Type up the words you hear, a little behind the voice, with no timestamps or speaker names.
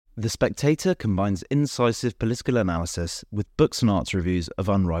The Spectator combines incisive political analysis with books and arts reviews of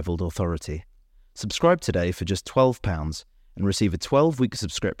unrivalled authority. Subscribe today for just £12 and receive a 12-week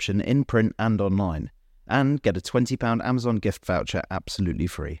subscription in print and online, and get a £20 Amazon gift voucher absolutely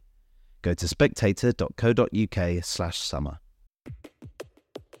free. Go to spectator.co.uk/summer.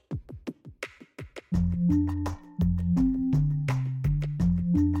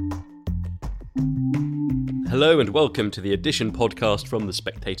 Hello and welcome to the Edition podcast from The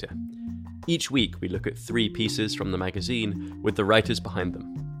Spectator. Each week we look at 3 pieces from the magazine with the writers behind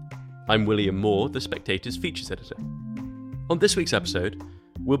them. I'm William Moore, The Spectator's features editor. On this week's episode,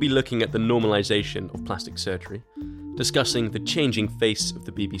 we'll be looking at the normalisation of plastic surgery, discussing the changing face of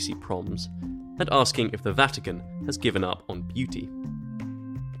the BBC proms, and asking if the Vatican has given up on beauty.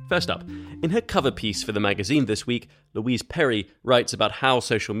 First up, in her cover piece for the magazine this week, Louise Perry writes about how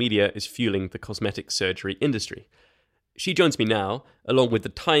social media is fueling the cosmetic surgery industry. She joins me now, along with the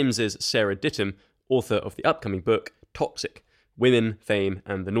Times' Sarah Dittam, author of the upcoming book, Toxic: Women, Fame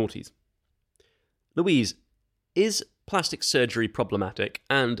and the Noughties. Louise, is plastic surgery problematic?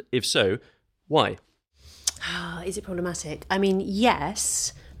 And if so, why? Is it problematic? I mean,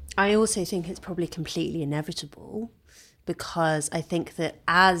 yes. I also think it's probably completely inevitable, because I think that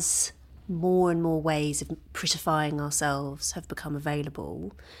as more and more ways of prettifying ourselves have become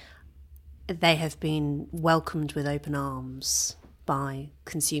available, they have been welcomed with open arms by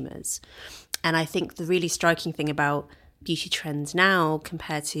consumers. And I think the really striking thing about beauty trends now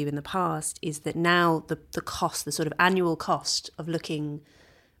compared to in the past is that now the cost, the sort of annual cost of looking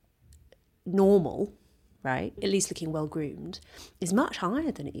normal, right, at least looking well groomed, is much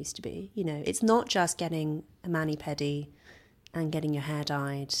higher than it used to be. You know, it's not just getting a mani-pedi and getting your hair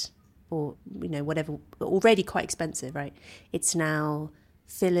dyed or, you know, whatever, already quite expensive, right? It's now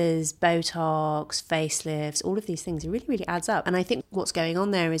fillers, Botox, facelifts, all of these things. It really, really adds up. And I think what's going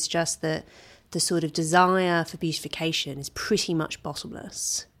on there is just that the sort of desire for beautification is pretty much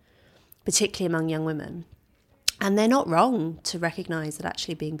bottomless, particularly among young women. And they're not wrong to recognise that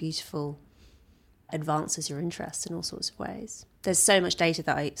actually being beautiful advances your interest in all sorts of ways. There's so much data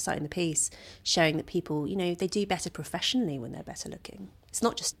that I cite in the piece showing that people, you know, they do better professionally when they're better looking. It's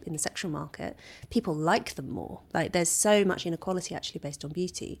not just in the sexual market. People like them more. Like, there's so much inequality actually based on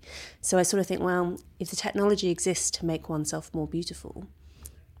beauty. So I sort of think, well, if the technology exists to make oneself more beautiful,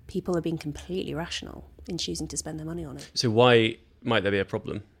 people are being completely rational in choosing to spend their money on it. So why might there be a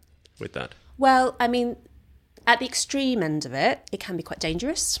problem with that? Well, I mean, at the extreme end of it, it can be quite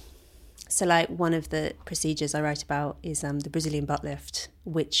dangerous. So like one of the procedures I write about is the Brazilian butt lift,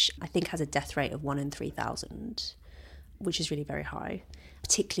 which I think has a death rate of 1 in 3,000, which is really very high,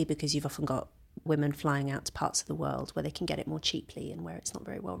 particularly because you've often got women flying out to parts of the world where they can get it more cheaply and where it's not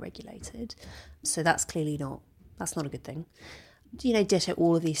very well regulated. So that's clearly that's not a good thing. You know, ditto,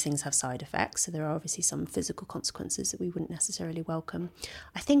 all of these things have side effects. So there are obviously some physical consequences that we wouldn't necessarily welcome.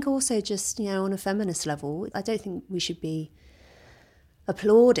 I think also just, you know, on a feminist level, I don't think we should be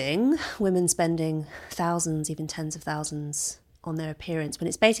applauding women spending thousands, even tens of thousands on their appearance when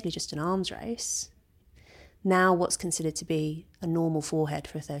it's basically just an arms race. Now what's considered to be a normal forehead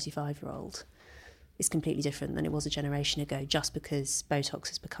for a 35-year-old is completely different than it was a generation ago, just because Botox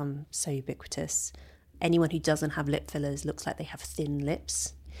has become so ubiquitous. Anyone who doesn't have lip fillers looks like they have thin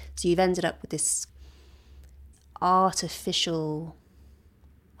lips. So you've ended up with this artificial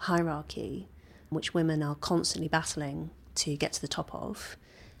hierarchy which women are constantly battling to get to the top of,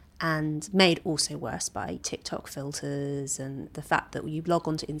 and made also worse by TikTok filters and the fact that you log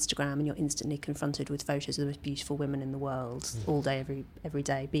onto Instagram and you're instantly confronted with photos of the most beautiful women in the world all day, every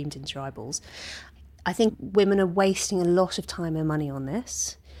day, beamed into your eyeballs. I think women are wasting a lot of time and money on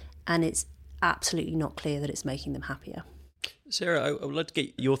this, and it's absolutely not clear that it's making them happier. Sarah, I would like to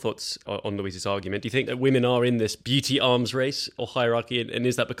get your thoughts on Louise's argument. Do you think that women are in this beauty arms race or hierarchy, and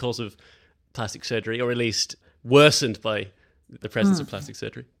is that because of plastic surgery, or at least worsened by the presence of plastic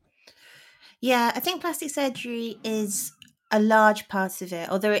surgery? Yeah, I think plastic surgery is a large part of it,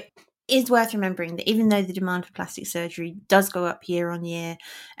 although it is worth remembering that even though the demand for plastic surgery does go up year on year,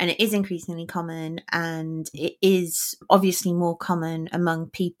 and it is increasingly common, and it is obviously more common among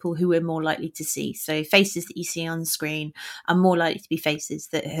people who are more likely to see. So faces that you see on screen are more likely to be faces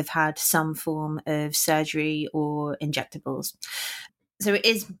that have had some form of surgery or injectables. So it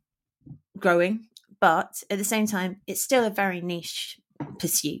is growing, but at the same time, it's still a very niche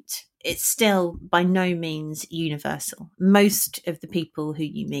pursuit. It's still by no means universal. Most of the people who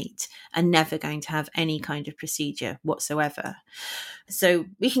you meet are never going to have any kind of procedure whatsoever. So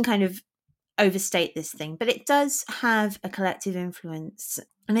we can kind of overstate this thing, but it does have a collective influence.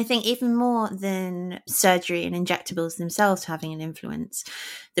 And I think even more than surgery and injectables themselves having an influence,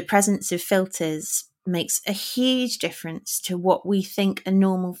 the presence of filters makes a huge difference to what we think a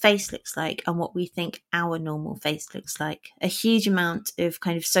normal face looks like and what we think our normal face looks like. A huge amount of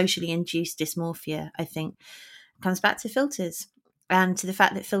kind of socially induced dysmorphia, I think, comes back to filters and to the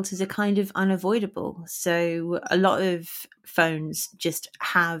fact that filters are kind of unavoidable. So a lot of phones just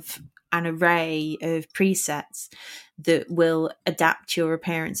have an array of presets that will adapt your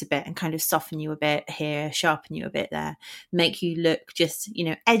appearance a bit and kind of soften you a bit here, sharpen you a bit there, make you look just,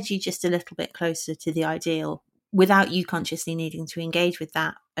 edgy just a little bit closer to the ideal without you consciously needing to engage with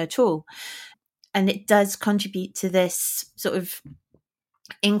that at all. And it does contribute to this sort of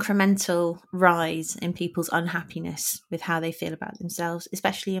incremental rise in people's unhappiness with how they feel about themselves,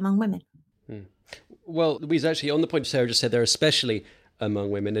 especially among women. Well, Louise, actually, on the point Sarah just said there, especially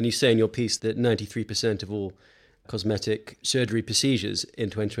among women, and you say in your piece that 93% of all cosmetic surgery procedures in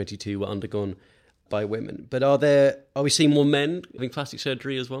 2022 were undergone by women. But are we seeing more men having plastic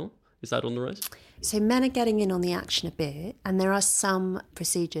surgery as well? Is that on the rise? So men are getting in on the action a bit, and there are some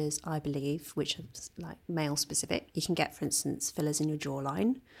procedures, I believe, which are like male specific. You can get, for instance, fillers in your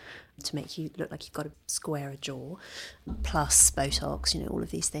jawline to make you look like you've got a squarer jaw, plus Botox, all of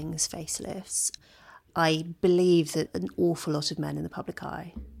these things, facelifts. I believe that an awful lot of men in the public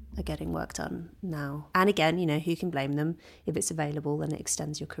eye are getting work done now. And again, who can blame them? If it's available, then it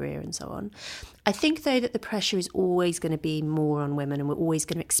extends your career and so on. I think, though, that the pressure is always going to be more on women, and we're always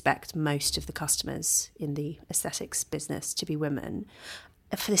going to expect most of the customers in the aesthetics business to be women,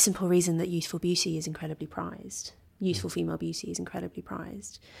 for the simple reason that youthful beauty is incredibly prized. Youthful female beauty is incredibly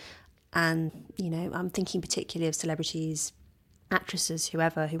prized. And, I'm thinking particularly of celebrities, actresses,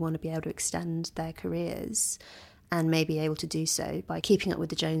 whoever, who want to be able to extend their careers and may be able to do so by keeping up with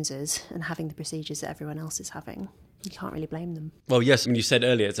the Joneses and having the procedures that everyone else is having. You can't really blame them. Well, yes, you said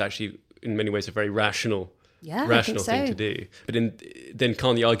earlier it's actually in many ways a very rational thing to do. But then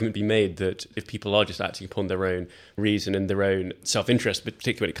can't the argument be made that if people are just acting upon their own reason and their own self-interest, but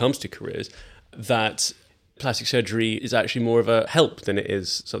particularly when it comes to careers, that plastic surgery is actually more of a help than it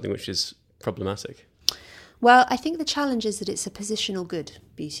is something which is problematic? Well, I think the challenge is that it's a positional good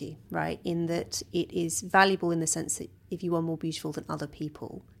beauty, right? In that it is valuable in the sense that if you are more beautiful than other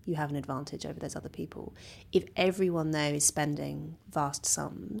people, you have an advantage over those other people. If everyone, though, is spending vast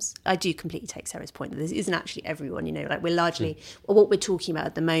sums, I do completely take Sarah's point that this isn't actually everyone, we're largely, what we're talking about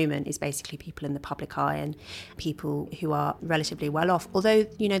at the moment is basically people in the public eye and people who are relatively well off. Although,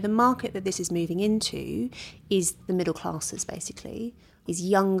 the market that this is moving into is the middle classes, basically, is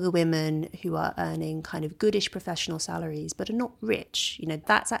younger women who are earning kind of goodish professional salaries but are not rich.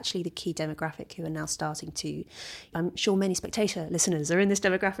 That's actually the key demographic who are now starting to, I'm sure many Spectator listeners are in this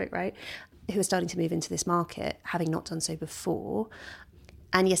demographic, right, who are starting to move into this market, having not done so before.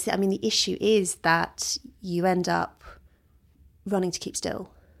 And yes, the issue is that you end up running to keep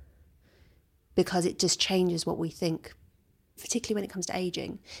still because it just changes what we think, particularly when it comes to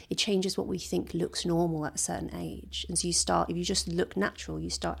aging. It changes what we think looks normal at a certain age. And so if you just look natural, you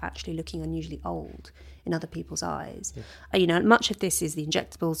start actually looking unusually old in other people's eyes. Yeah. Much of this is the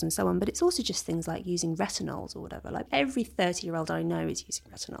injectables and so on, but it's also just things like using retinols or whatever. Like every 30-year-old I know is using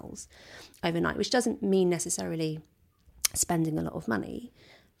retinols overnight, which doesn't mean necessarily spending a lot of money,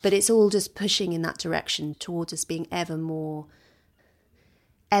 but it's all just pushing in that direction towards us being ever more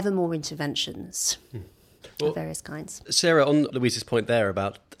interventions. Of various kinds. Sarah, on Louise's point there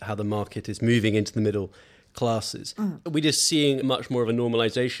about how the market is moving into the middle classes, we're just seeing much more of a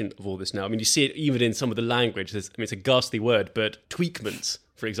normalisation of all this now. You see it even in some of the language. It's a ghastly word, but tweakments,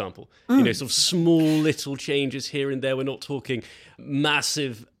 for example. Sort of small little changes here and there. We're not talking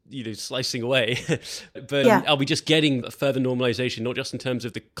massive, slicing away. But are we just getting a further normalisation, not just in terms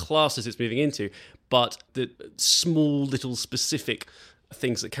of the classes it's moving into, but the small little specific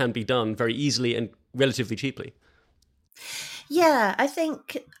things that can be done very easily and relatively cheaply? Yeah, I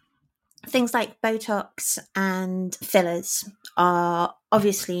think things like Botox and fillers are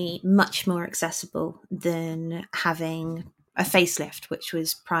obviously much more accessible than having a facelift, which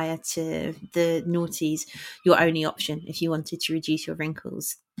was prior to the noughties your only option if you wanted to reduce your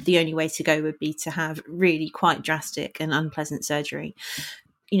wrinkles. The only way to go would be to have really quite drastic and unpleasant surgery.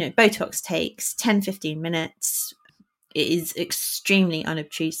 Botox takes 10-15 minutes. It is extremely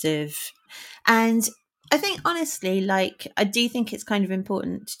unobtrusive. And I think, honestly, I do think it's kind of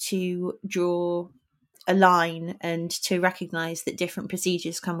important to draw a line and to recognise that different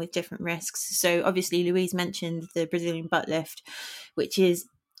procedures come with different risks. So obviously Louise mentioned the Brazilian butt lift, which is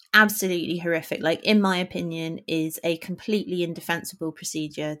absolutely horrific. Like, in my opinion, is a completely indefensible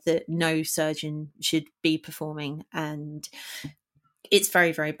procedure that no surgeon should be performing. And it's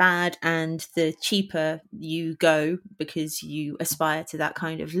very, very bad. And the cheaper you go because you aspire to that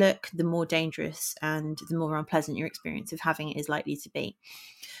kind of look, the more dangerous and the more unpleasant your experience of having it is likely to be.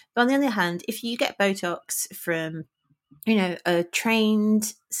 But on the other hand, if you get Botox from, a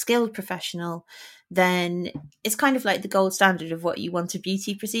trained, skilled professional, then it's kind of like the gold standard of what you want a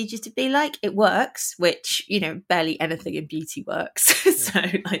beauty procedure to be like. It works, which, barely anything in beauty works. So,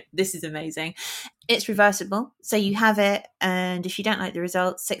 this is amazing. It's reversible. So you have it, and if you don't like the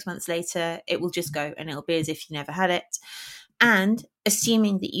results, 6 months later, it will just go and it'll be as if you never had it. And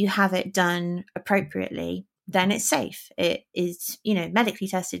assuming that you have it done appropriately, then it's safe. It is, medically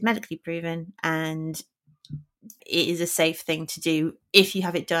tested, medically proven, and it is a safe thing to do if you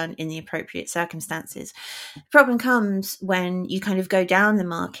have it done in the appropriate circumstances. The problem comes when you kind of go down the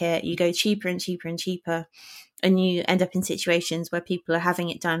market, you go cheaper and cheaper and cheaper, and you end up in situations where people are having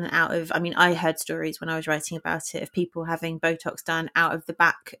it done out of, I heard stories when I was writing about it of people having Botox done out of the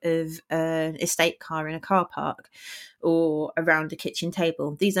back of an estate car in a car park or around a kitchen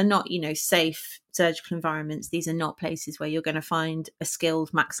table. These are not, safe surgical environments. These are not places where you're going to find a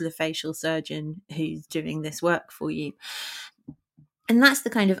skilled maxillofacial surgeon who's doing this work for you. And that's the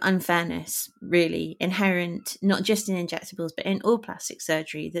kind of unfairness really inherent, not just in injectables, but in all plastic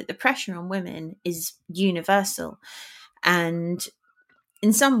surgery, that the pressure on women is universal. And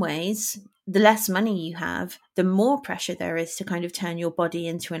in some ways, the less money you have, the more pressure there is to kind of turn your body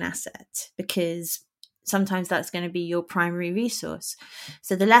into an asset, because sometimes that's going to be your primary resource.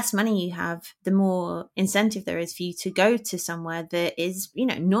 So the less money you have, the more incentive there is for you to go to somewhere that is,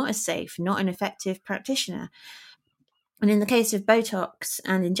 not as safe, not an effective practitioner. And in the case of Botox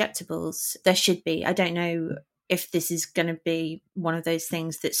and injectables, there should be. I don't know if this is going to be one of those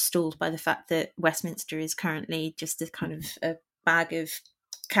things that's stalled by the fact that Westminster is currently just a kind of a bag of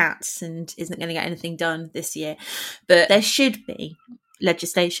cats and isn't going to get anything done this year. But there should be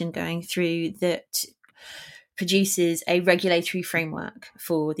legislation going through that produces a regulatory framework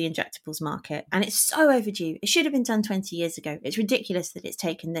for the injectables market. And it's so overdue. It should have been done 20 years ago. It's ridiculous that it's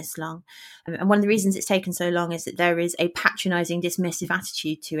taken this long. And one of the reasons it's taken so long is that there is a patronizing, dismissive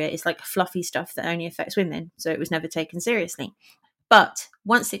attitude to it. It's like fluffy stuff that only affects women. So it was never taken seriously. But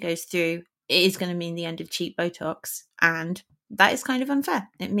once it goes through, it is going to mean the end of cheap Botox. And that is kind of unfair.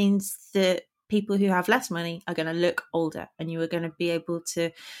 It means that people who have less money are going to look older, and you are going to be able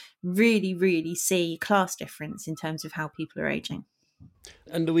to really, really see class difference in terms of how people are aging.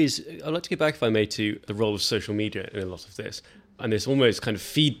 And Louise, I'd like to go back, if I may, to the role of social media in a lot of this, and this almost kind of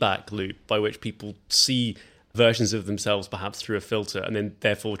feedback loop by which people see versions of themselves perhaps through a filter and then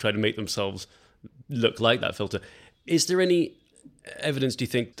therefore try to make themselves look like that filter. Is there any evidence, do you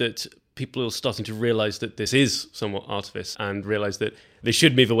think, that people are starting to realise that this is somewhat artifice and realise that they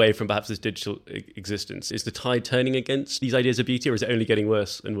should move away from perhaps this digital existence? Is the tide turning against these ideas of beauty, or is it only getting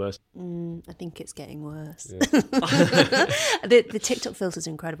worse and worse? I think it's getting worse. Yeah. The TikTok filters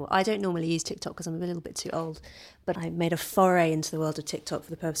are incredible. I don't normally use TikTok because I'm a little bit too old, but I made a foray into the world of TikTok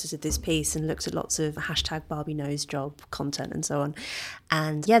for the purposes of this piece and looked at lots of hashtag Barbie nose job content and so on.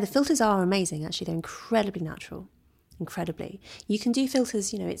 And yeah, the filters are amazing. Actually, they're incredibly natural. Incredibly. You can do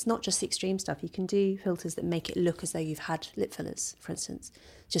filters, it's not just the extreme stuff. You can do filters that make it look as though you've had lip fillers, for instance.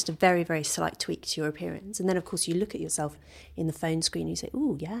 Just a very, very slight tweak to your appearance. And then, of course, you look at yourself in the phone screen and you say,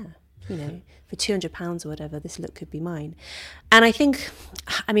 oh, yeah, for £200 or whatever, this look could be mine. And I think,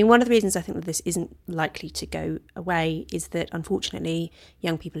 one of the reasons I think that this isn't likely to go away is that, unfortunately,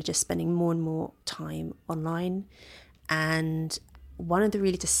 young people are just spending more and more time online. And one of the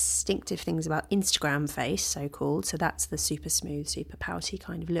really distinctive things about Instagram face, so-called, so that's the super smooth, super pouty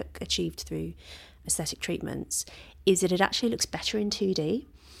kind of look achieved through aesthetic treatments, is that it actually looks better in 2D.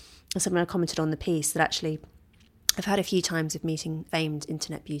 And someone commented on the piece that actually I've had a few times of meeting famed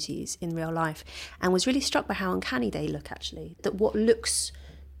internet beauties in real life and was really struck by how uncanny they look, actually. That what looks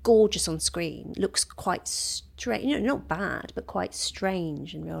gorgeous on screen looks quite strange, not bad, but quite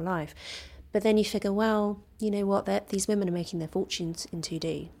strange in real life. But then you figure, well, you know what, these women are making their fortunes in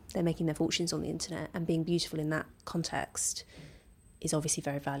 2D. They're making their fortunes on the internet, and being beautiful in that context is obviously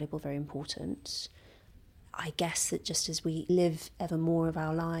very valuable, very important. I guess that just as we live ever more of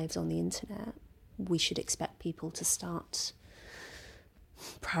our lives on the internet, we should expect people to start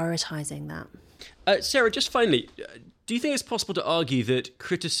prioritising that. Sarah, just finally, do you think it's possible to argue that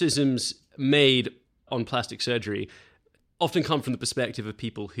criticisms made on plastic surgery often come from the perspective of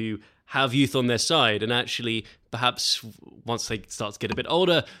people who have youth on their side, and actually perhaps once they start to get a bit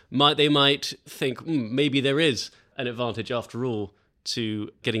older, they might think maybe there is an advantage after all to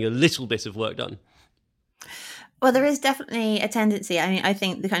getting a little bit of work done? Well, there is definitely a tendency. I mean, I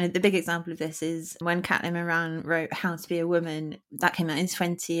think the big example of this is when Caitlin Moran wrote How to Be a Woman. That came out in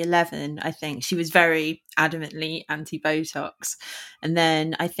 2011, I think. She was very adamantly anti-Botox. And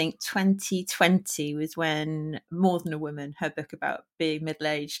then I think 2020 was when More Than a Woman, her book about being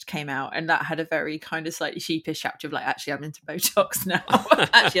middle-aged, came out. And that had a very kind of slightly sheepish chapter of like, actually, I'm into Botox now.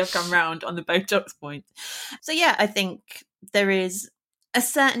 Actually, I've come round on the Botox point. So yeah, I think there is a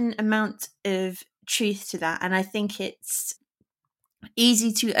certain amount of truth to that, and I think it's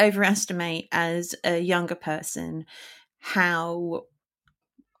easy to overestimate as a younger person how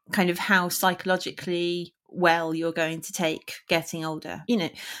psychologically well you're going to take getting older. You know,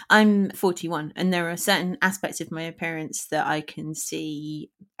 I'm 41 and there are certain aspects of my appearance that I can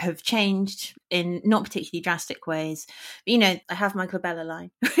see have changed in not particularly drastic ways. But, you know, I have my glabella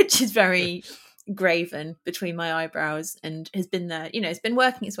line, which is very graven between my eyebrows and has been there, you know, it's been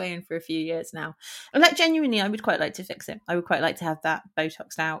working its way in for a few years now. And like, genuinely, I would quite like to fix it. I would quite like to have that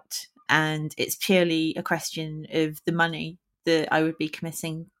Botoxed out, and it's purely a question of the money that I would be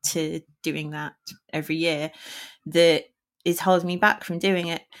committing to doing that every year that is holding me back from doing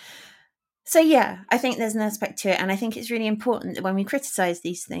it. So yeah, I think there's an aspect to it, and I think it's really important that when we criticize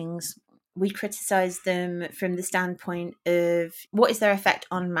these things, we criticize them from the standpoint of what is their effect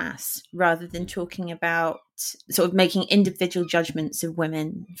en masse, rather than talking about sort of making individual judgments of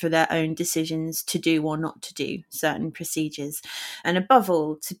women for their own decisions to do or not to do certain procedures. And above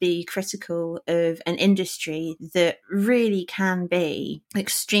all, to be critical of an industry that really can be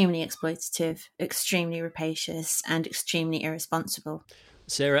extremely exploitative, extremely rapacious, and extremely irresponsible.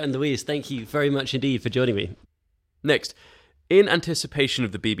 Sarah and Louise, thank you very much indeed for joining me. Next, in anticipation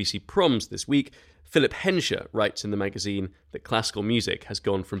of the BBC Proms this week, Philip Hensher writes in the magazine that classical music has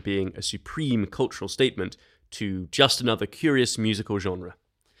gone from being a supreme cultural statement to just another curious musical genre.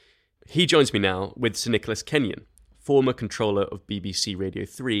 He joins me now with Sir Nicholas Kenyon, former controller of BBC Radio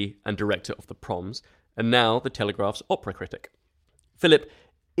 3 and director of the Proms, and now the Telegraph's opera critic. Philip,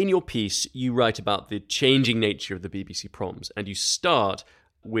 in your piece, you write about the changing nature of the BBC Proms, and you start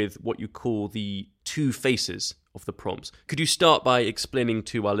with what you call the two faces of the Proms. Could you start by explaining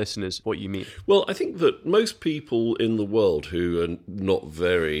to our listeners what you mean? Well, I think that most people in the world who are not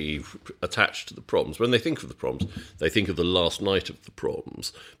very attached to the Proms, when they think of the Proms, they think of the last night of the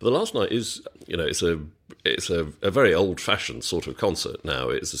Proms. But the last night is, you know, it's a very old-fashioned sort of concert now.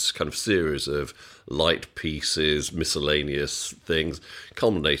 It's this kind of series of light pieces, miscellaneous things,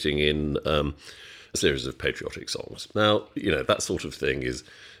 culminating in a series of patriotic songs. Now, you know, that sort of thing is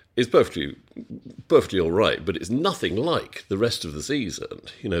perfectly all right, but it's nothing like the rest of the season.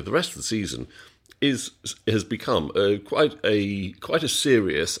 You know, the rest of the season has become quite a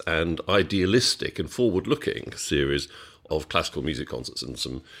serious and idealistic and forward-looking series of classical music concerts and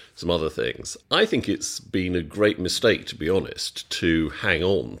some other things. I think it's been a great mistake, to be honest, to hang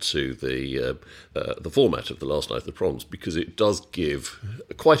on to the format of the last night of the Proms, because it does give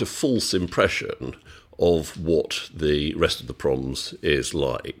quite a false impression of what the rest of the Proms is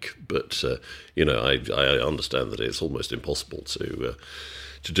like. But you know, I understand that it's almost impossible to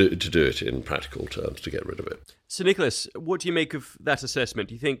do it in practical terms, to get rid of it. So, Nicholas, what do you make of that assessment?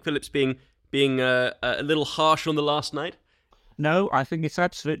 Do you think Philip's being a little harsh on the last night? No, I think it's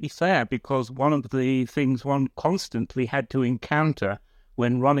absolutely fair, because one of the things one constantly had to encounter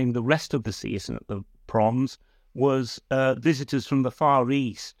when running the rest of the season at the Proms was visitors from the Far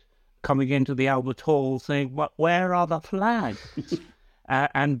East coming into the Albert Hall saying, where are the flags?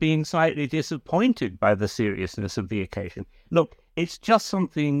 And being slightly disappointed by the seriousness of the occasion. Look, it's just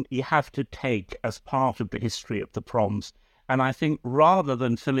something you have to take as part of the history of the Proms. And I think rather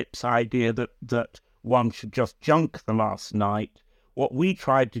than Philip's idea that one should just junk the last night, what we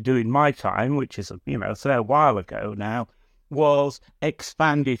tried to do in my time, which is a fair while ago now, was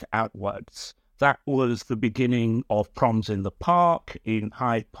expand it outwards. That was the beginning of Proms in the Park, in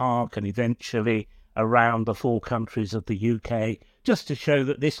Hyde Park, and eventually around the four countries of the UK, just to show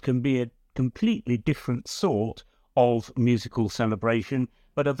that this can be a completely different sort of musical celebration,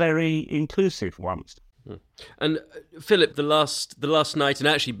 but a very inclusive one. And Philip, the last night, and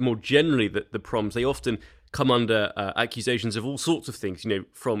actually more generally the Proms, they often come under accusations of all sorts of things, you know,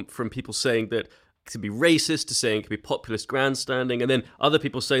 from people saying that it could be racist to saying it could be populist grandstanding, and then other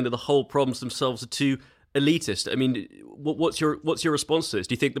people saying that the whole Proms themselves are too elitist. I mean, what's your response to this?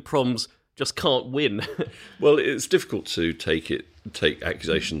 Do you think the Proms just can't win? Well, it's difficult to take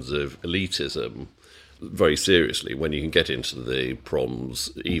accusations of elitism very seriously when you can get into the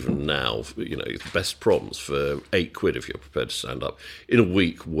proms, even now, the best proms for £8 if you're prepared to stand up, in a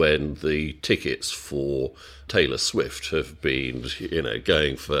week when the tickets for Taylor Swift have been,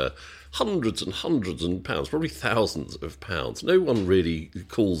 going for hundreds and hundreds of pounds, probably thousands of pounds. No one really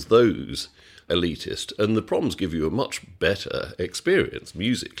calls those elitist, and the proms give you a much better experience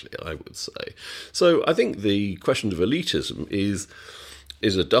musically, I would say. So I think the question of elitism is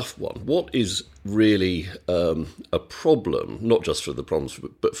a duff one. What is really a problem, not just for the proms,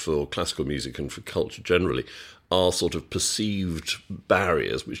 but for classical music and for culture generally, are sort of perceived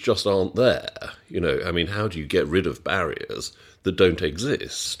barriers which just aren't there. How do you get rid of barriers that don't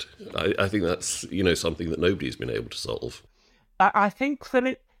exist? I think that's, something that nobody's been able to solve. I think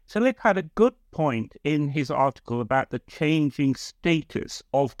Philip had a good point in his article about the changing status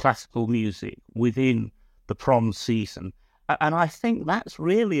of classical music within the prom season. And I think that's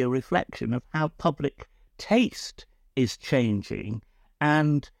really a reflection of how public taste is changing,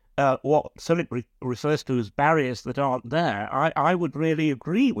 and what Philip refers to as barriers that aren't there. I would really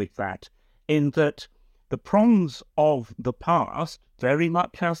agree with that, in that the proms of the past, very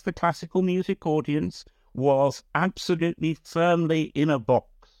much as the classical music audience, was absolutely firmly in a box.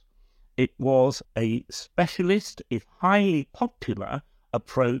 It was a specialist, if highly popular,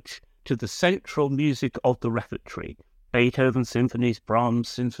 approach to the central music of the repertory. Beethoven symphonies, Brahms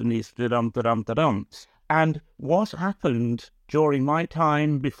symphonies, da-dum. And what happened during my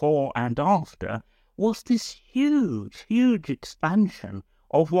time before and after was this huge, huge expansion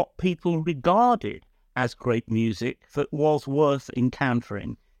of what people regarded as great music that was worth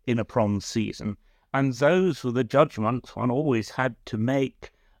encountering in a prom season. And those were the judgments one always had to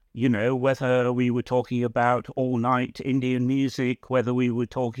make, whether we were talking about all-night Indian music, whether we were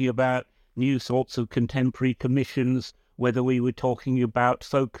talking about new sorts of contemporary commissions, whether we were talking about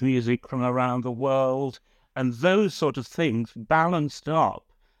folk music from around the world, and those sort of things balanced up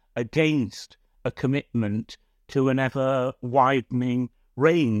against a commitment to an ever-widening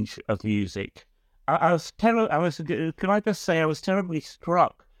range of music. I was terribly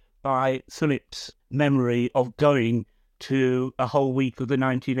struck by Philip's memory of going to a whole week of the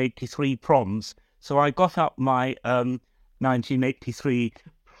 1983 proms. So I got up my 1983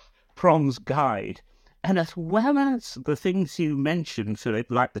 proms guide, and as well as the things you mentioned, Philip,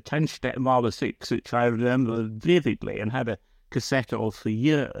 like the 10-step Mahler 6, which I remember vividly and had a cassette of for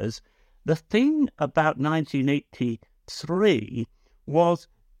years, the thing about 1983 was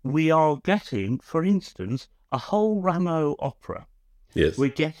we are getting, for instance, a whole Rameau opera. Yes. We're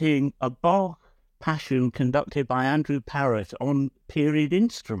getting a Bach Passion conducted by Andrew Parrott on period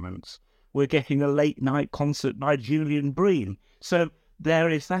instruments. We're getting a late-night concert by Julian Breen. So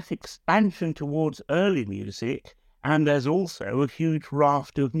there is that expansion towards early music, and there's also a huge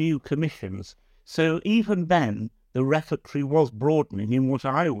raft of new commissions. So even then, the repertory was broadening in what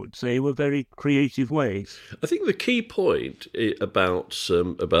I would say were very creative ways. I think the key point about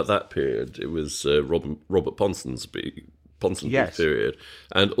that period, it was Robert Ponsonby's Yes. period,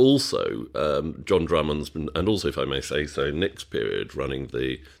 and also John Drummond's, and also, if I may say so, Nick's period running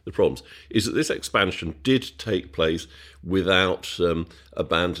the proms, is that this expansion did take place without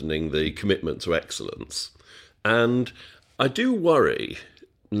abandoning the commitment to excellence. And I do worry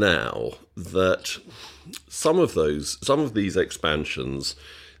now that some of these expansions,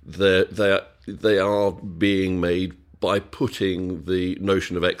 they are being made by putting the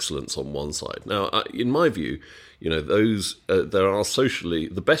notion of excellence on one side. Now, in my view, those there are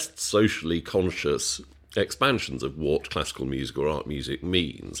the best socially conscious expansions of what classical music or art music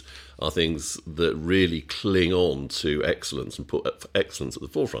means are things that really cling on to excellence and put excellence at the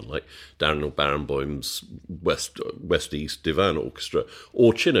forefront, like Daniel Barenboim's West East Divan Orchestra,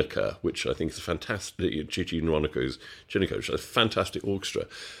 or Chinoca, which I think is a fantastic, Chichi Nwanoko's Chinoca, which is a fantastic orchestra.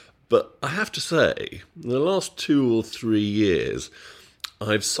 But I have to say, in the last 2 or 3 years,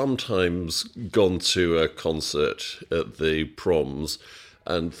 I've sometimes gone to a concert at the proms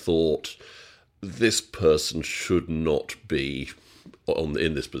and thought, this person should not be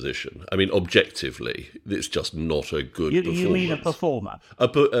in this position. I mean, objectively, it's just not a good performance. You mean a performer?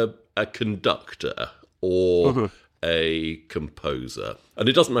 A conductor or a composer. And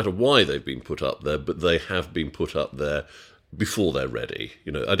it doesn't matter why they've been put up there, but they have been put up there before they're ready.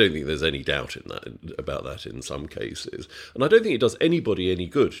 I don't think there's any doubt about that in some cases. And I don't think it does anybody any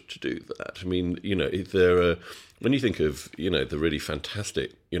good to do that. I mean, if there are When you think of, the really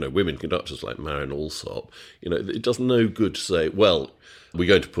fantastic, women conductors like Marion Alsop, it does no good to say, well, we're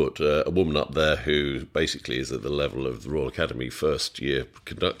going to put a woman up there who basically is at the level of the Royal Academy first year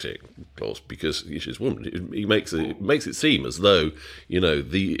conducting course because she's a woman. It makes it seem as though,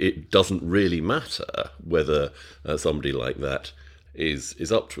 it doesn't really matter whether somebody like that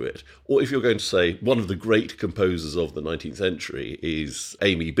is up to it. Or if you're going to say one of the great composers of the 19th century is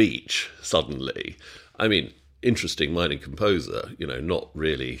Amy Beach, suddenly, I mean, interesting minor composer, not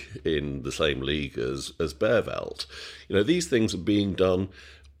really in the same league as Berwelt. These things are being done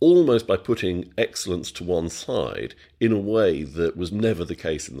almost by putting excellence to one side in a way that was never the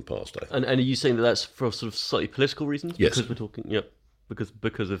case in the past, I think. And are you saying that that's for sort of slightly political reasons? Yes. Because we're talking,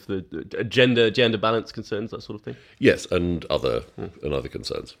 because of the gender balance concerns, that sort of thing? Yes, and other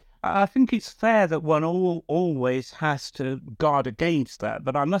concerns. I think it's fair that one always has to guard against that.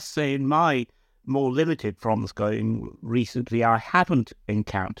 But I must say, in my more limited proms going recently, I haven't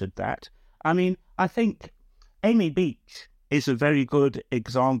encountered that. I mean, I think Amy Beach is a very good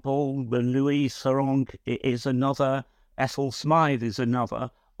example. Louise Sarong is another. Ethel Smythe is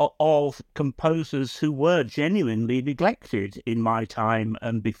another of composers who were genuinely neglected in my time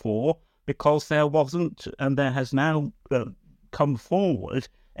and before because there wasn't, and there has now come forward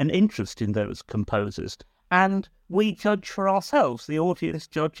an interest in those composers. And we judge for ourselves. The audience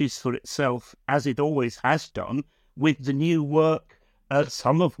judges for itself, as it always has done, with the new work,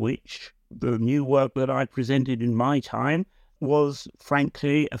 some of which, the new work that I presented in my time, was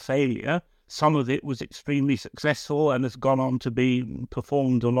frankly a failure. Some of it was extremely successful and has gone on to be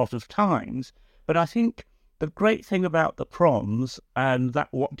performed a lot of times. But I think the great thing about the proms, and that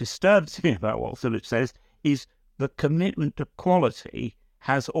what disturbs me about what Philip says, is the commitment to quality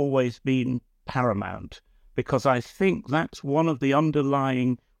has always been paramount. Because I think that's one of the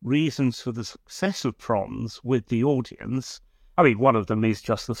underlying reasons for the success of proms with the audience. I mean, one of them is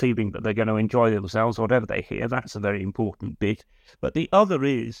just the feeling that they're going to enjoy themselves, whatever they hear. That's a very important bit. But the other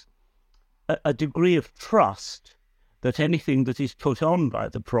is a degree of trust that anything that is put on by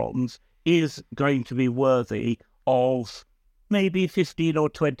the proms is going to be worthy of maybe 15 or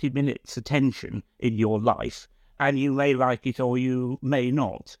 20 minutes attention in your life. And you may like it or you may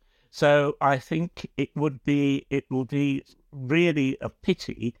not. So I think it would be really a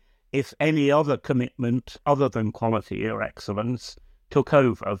pity if any other commitment other than quality or excellence took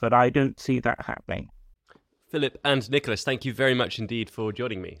over, but I don't see that happening. Philip and Nicholas, thank you very much indeed for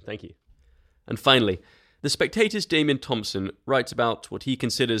joining me. Thank you. And finally, The Spectator's Damien Thompson writes about what he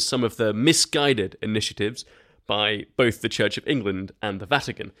considers some of the misguided initiatives by both the Church of England and the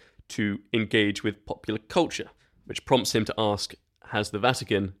Vatican to engage with popular culture, which prompts him to ask, has the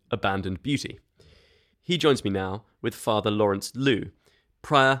Vatican abandoned beauty? He joins me now with Father Lawrence Liu,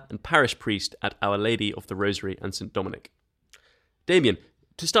 prior and parish priest at Our Lady of the Rosary and St. Dominic. Damien,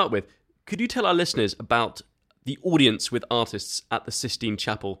 to start with, could you tell our listeners about the audience with artists at the Sistine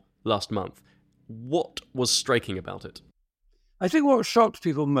Chapel last month? What was striking about it? I think what shocked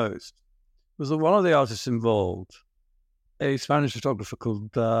people most was that one of the artists involved, a Spanish photographer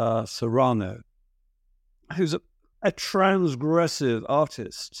called Serrano, who's a transgressive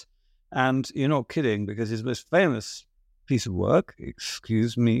artist. And you're not kidding, because his most famous piece of work,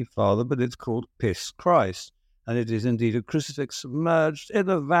 excuse me, Father, but it's called Piss Christ. And it is indeed a crucifix submerged in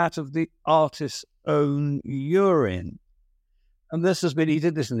a vat of the artist's own urine. And this has been, he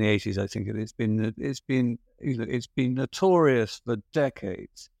did this in the 80s, I think. It's been notorious for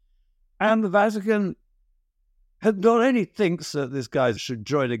decades. And the Vatican not only thinks that this guy should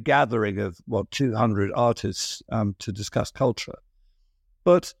join a gathering of, 200 artists to discuss culture,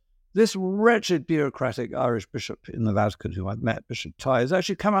 but this wretched bureaucratic Irish bishop in the Vatican, who I've met, Bishop Ty, has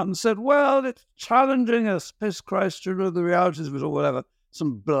actually come out and said, well, it's challenging us, piss Christ, to know the realities of it or whatever,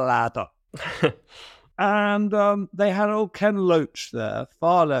 some blather. And they had old Ken Loach there,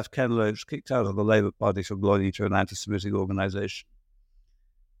 far left Ken Loach, kicked out of the Labour Party for belonging to an anti-Semitic organisation.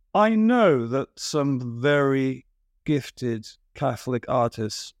 I know that some very gifted Catholic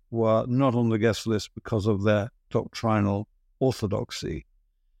artists were not on the guest list because of their doctrinal orthodoxy.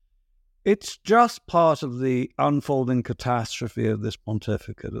 It's just part of the unfolding catastrophe of this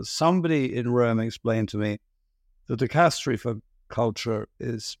pontificate. As somebody in Rome explained to me, the dicastery for culture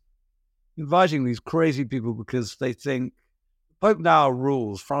is inviting these crazy people because they think the Pope now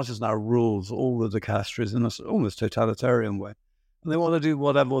rules, Francis now rules all the dicasteries in an almost totalitarian way. And they want to do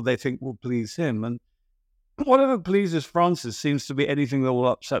whatever they think will please him. And whatever pleases Francis seems to be anything that will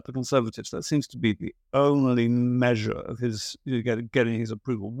upset the Conservatives. That seems to be the only measure of his getting his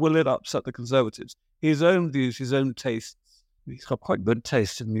approval. Will it upset the Conservatives? His own views, his own tastes he's got quite good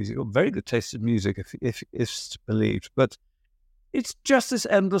taste in music, or very good taste in music, if it's believed. But it's just this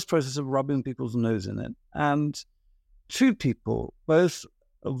endless process of rubbing people's nose in it. And two people, both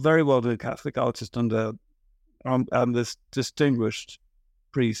a very well-known Catholic artist and this distinguished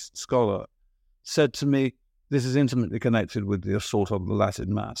priest scholar, said to me, this is intimately connected with the assault on the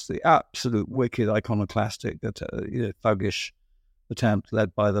Latin Mass, the absolute wicked, iconoclastic, thuggish attempt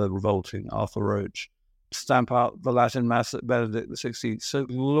led by the revolting Arthur Roach to stamp out the Latin Mass that Benedict XVI so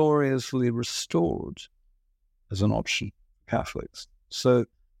gloriously restored as an option for Catholics. So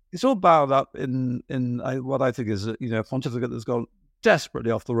it's all bound up in what I think is a pontificate that's gone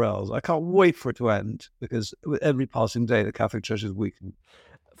desperately off the rails. I can't wait for it to end, because with every passing day, the Catholic Church is weakening.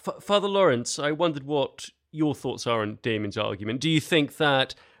 Father Lawrence, I wondered what your thoughts are on Damien's argument. Do you think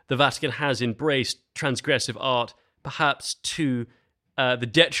that the Vatican has embraced transgressive art, perhaps to the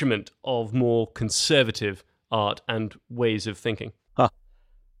detriment of more conservative art and ways of thinking?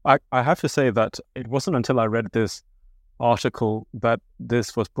 I have to say that it wasn't until I read this article that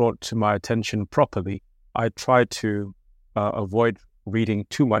this was brought to my attention properly. I tried to avoid reading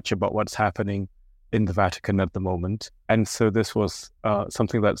too much about what's happening in the Vatican at the moment. And so this was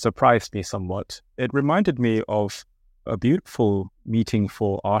something that surprised me somewhat. It reminded me of a beautiful meeting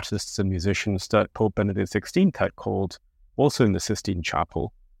for artists and musicians that Pope Benedict XVI had called, also in the Sistine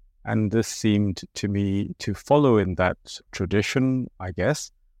Chapel. And this seemed to me to follow in that tradition, I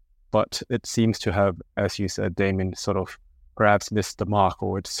guess. But it seems to have, as you said, Damien, sort of perhaps missed the mark,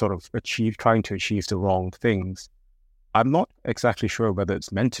 or it's sort of trying to achieve the wrong things. I'm not exactly sure whether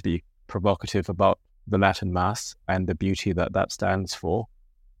it's meant to be provocative about the Latin Mass and the beauty that that stands for,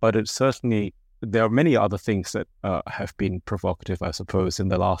 but it's certainly, there are many other things that have been provocative, I suppose, in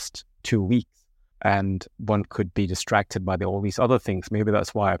the last 2 weeks, and one could be distracted by all these other things. Maybe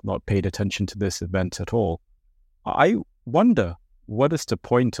that's why I've not paid attention to this event at all. I wonder, what is the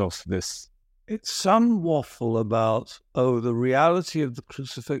point of this? It's some waffle about, the reality of the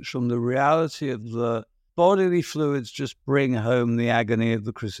crucifixion, the reality of the bodily fluids just bring home the agony of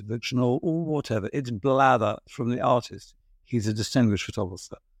the crucifixion, or whatever. It's blather from the artist. He's a distinguished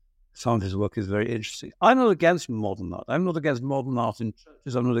photographer. Some of his work is very interesting. I'm not against modern art. I'm not against modern art in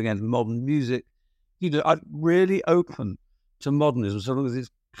churches. I'm not against modern music. I'm really open to modernism, so long as it's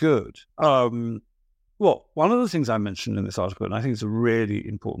good. One of the things I mentioned in this article, and I think it's a really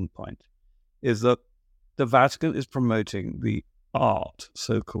important point, is that the Vatican is promoting the art,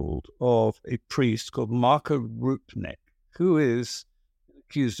 so-called, of a priest called Marco Rupnik, who is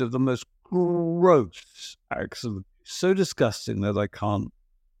accused of the most gross acts of abuse, so disgusting that I can't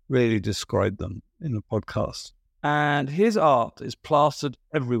really describe them in a podcast. And his art is plastered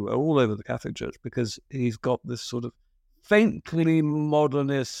everywhere, all over the Catholic Church, because he's got this sort of faintly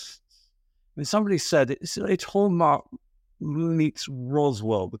modernist. I mean, somebody said it's Hallmark meets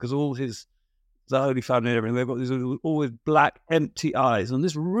Roswell, because all the Holy Family and everything, they've got these always black, empty eyes, and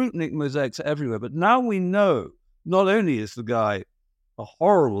this Rupnik mosaics are everywhere. But now we know, not only is the guy a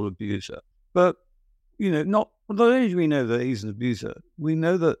horrible abuser, but, not only do we know that he's an abuser, we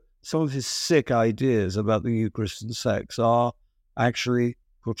know that some of his sick ideas about the Eucharist and sex are actually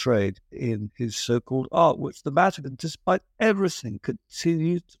portrayed in his so-called art, which the Vatican, despite everything,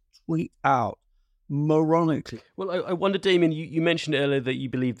 continues to tweet out moronically. Well, I wonder, Damien, you mentioned earlier that you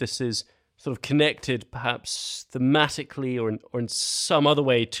believe this is sort of connected, perhaps thematically or in some other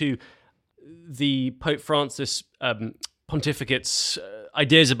way, to the Pope Francis pontificate's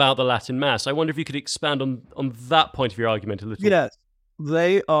ideas about the Latin Mass. I wonder if you could expand on that point of your argument a little. Yes,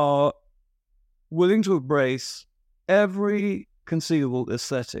 they are willing to embrace every conceivable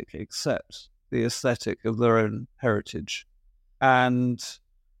aesthetic except the aesthetic of their own heritage. And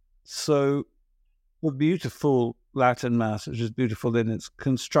so the beautiful Latin Mass, which is beautiful in its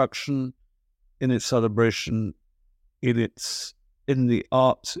construction, in its celebration, in the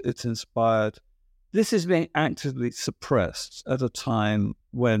art it's inspired, this is being actively suppressed at a time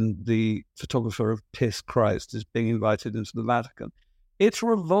when the photographer of Piss Christ is being invited into the Vatican. It's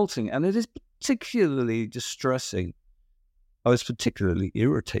revolting, and it is particularly distressing. I was particularly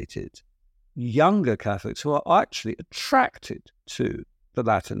irritated. Younger Catholics who are actually attracted to the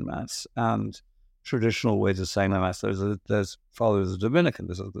Latin Mass and traditional ways of saying the Mass. There's Father, a Dominican,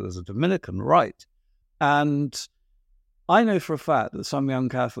 there's a Dominican rite. And I know for a fact that some young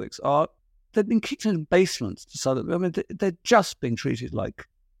Catholics they've been kicked into basements. They're just being treated like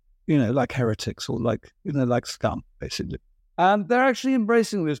heretics or like scum, basically. And they're actually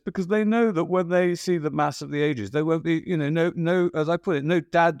embracing this because they know that when they see the Mass of the Ages, they won't be, no, as I put it, no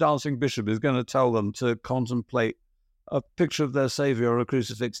dad dancing bishop is going to tell them to contemplate a picture of their Saviour on a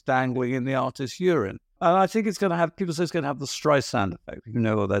crucifix dangling in the artist's urine. And I think it's going to have, people say it's going to have the Streisand effect, if you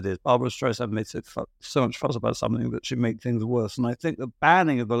know what that is. Barbara Streisand made so much fuss about something that she made things worse. And I think the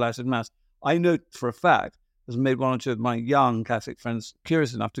banning of the Latin Mass, I know for a fact, has made one or two of my young Catholic friends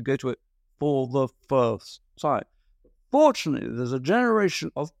curious enough to go to it for the first time. Fortunately, there's a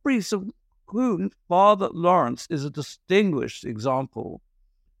generation of priests of whom Father Lawrence is a distinguished example,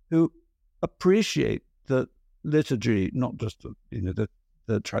 who appreciate the liturgy, not just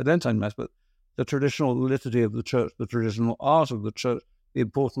the Tridentine Mass, but the traditional liturgy of the Church, the traditional art of the Church, the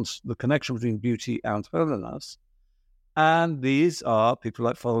importance, the connection between beauty and holiness. And these are people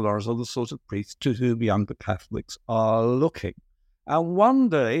like Father Lawrence, are the sort of priests to whom younger Catholics are looking. And one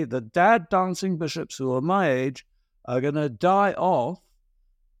day, the dad dancing bishops who are my age are going to die off,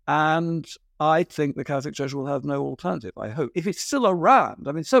 and I think the Catholic Church will have no alternative, I hope. If it's still around,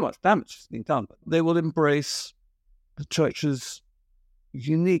 I mean, so much damage has been done, but they will embrace the Church's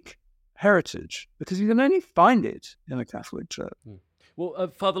unique heritage, because you can only find it in a Catholic church.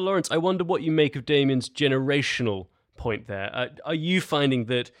 Well, Father Lawrence, I wonder what you make of Damien's generational point there. Are you finding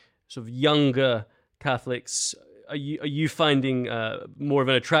that sort of younger Catholics, are you finding more of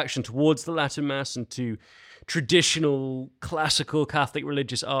an attraction towards the Latin Mass and to traditional classical Catholic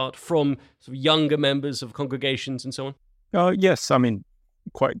religious art from sort of younger members of congregations and so on? Yes, I mean,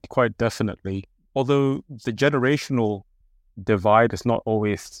 quite definitely. Although the generational divide is not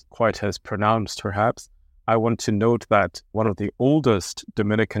always quite as pronounced, perhaps. I want to note that one of the oldest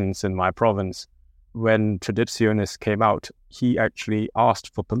Dominicans in my province, when Traditionis came out, he actually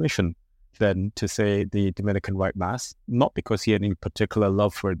asked for permission then to say the Dominican Rite Mass, not because he had any particular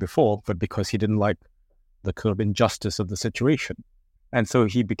love for it before, but because he didn't like the kind of injustice of the situation. And so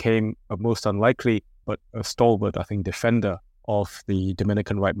he became a most unlikely, but a stalwart, I think, defender of the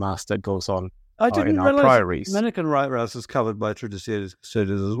Dominican Rite Mass that goes on in our priories. Dominican Rite Mass is covered by Traditionis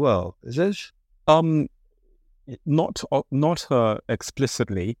as well, is it? Not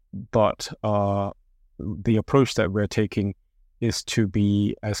explicitly, but the approach that we're taking is to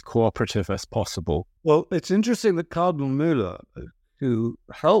be as cooperative as possible. Well, it's interesting that Cardinal Müller, who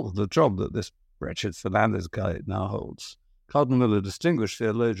held the job that this wretched Fernandez guy now holds, Cardinal Müller, distinguished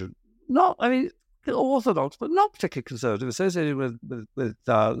theologian, not, I mean, orthodox, but not particularly conservative, associated with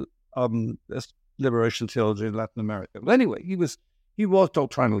liberation theology in Latin America. But anyway, he was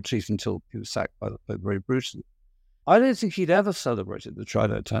doctrinal chief until he was sacked by the Pope very brutally. I don't think he'd ever celebrated the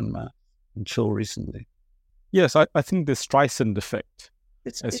Tridentine Mass until recently. Yes, I think the Streisand effect,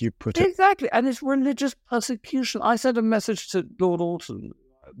 as you put it. Exactly, and it's religious persecution. I sent a message to Lord Alton,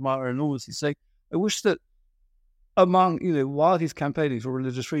 I admire enormously, saying, I wish that among, while he's campaigning for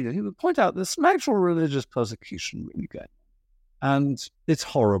religious freedom, he would point out there's some actual religious persecution really going on. And it's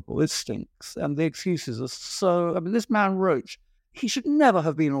horrible, it stinks, and the excuses are so... I mean, this man Roach, he should never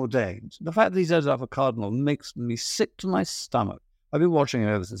have been ordained. The fact that he's ended up a cardinal makes me sick to my stomach. I've been watching him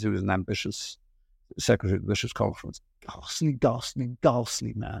ever since he was an ambitious secretary of the Bishops' Conference.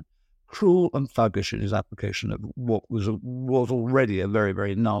 Ghastly man. Cruel and thuggish in his application of what was already a very,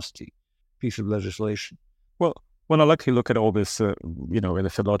 very nasty piece of legislation. Well, when I like to look at all this, in a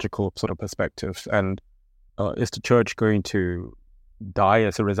theological sort of perspective, and is the Church going to die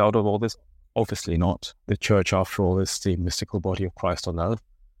as a result of all this? Obviously not. The Church, after all, is the mystical body of Christ on earth.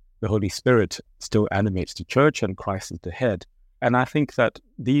 The Holy Spirit still animates the Church, and Christ is the head. And I think that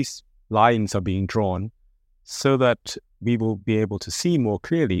these lines are being drawn so that we will be able to see more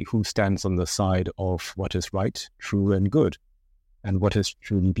clearly who stands on the side of what is right, true, and good, and what is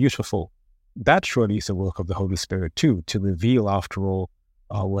truly beautiful. That surely is the work of the Holy Spirit too, to reveal, after all,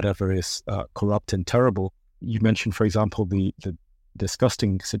 whatever is corrupt and terrible. You mentioned, for example, the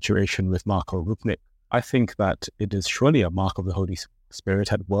disgusting situation with Marko Rupnik. I think that it is surely a mark of the Holy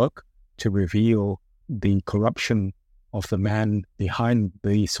Spirit at work to reveal the corruption of the man behind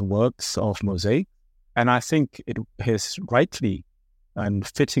these works of mosaic. And I think it has rightly and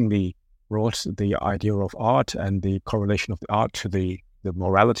fittingly brought the idea of art and the correlation of the art to the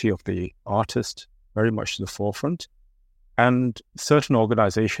morality of the artist very much to the forefront. And certain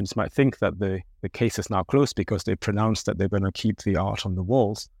organizations might think that the case is now closed because they pronounced that they're going to keep the art on the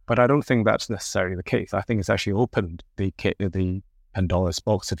walls. But I don't think that's necessarily the case. I think it's actually opened the Pandora's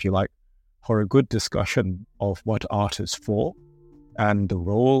box, if you like, for a good discussion of what art is for and the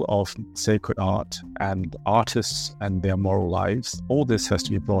role of sacred art and artists and their moral lives. All this has to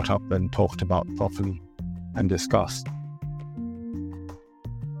be brought up and talked about properly and discussed.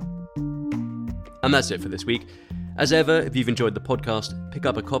 And that's it for this week. As ever, if you've enjoyed the podcast, pick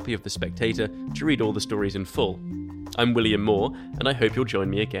up a copy of The Spectator to read all the stories in full. I'm William Moore, and I hope you'll join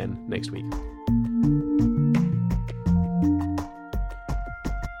me again next week.